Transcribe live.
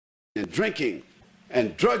and drinking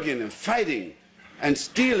and drugging and fighting and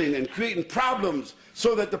stealing and creating problems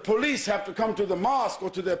so that the police have to come to the mosque or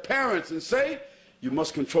to their parents and say, you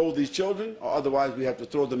must control these children or otherwise we have to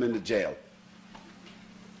throw them into jail.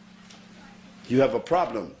 You have a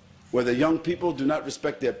problem where the young people do not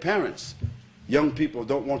respect their parents. Young people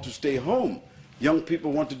don't want to stay home. Young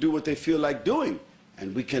people want to do what they feel like doing,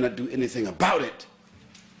 and we cannot do anything about it.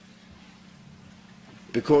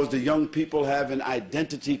 Because the young people have an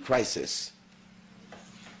identity crisis.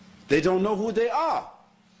 They don't know who they are.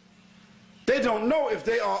 They don't know if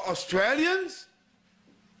they are Australians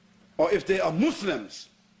or if they are Muslims.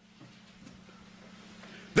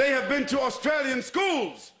 They have been to Australian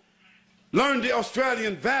schools, learned the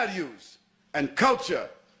Australian values and culture,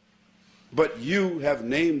 but you have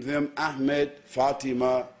named them Ahmed,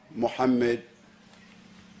 Fatima, Muhammad,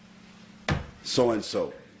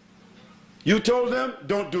 so-and-so. You told them,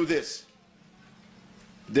 don't do this.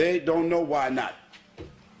 They don't know why not.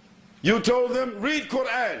 You told them, read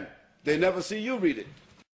Quran. They never see you read it.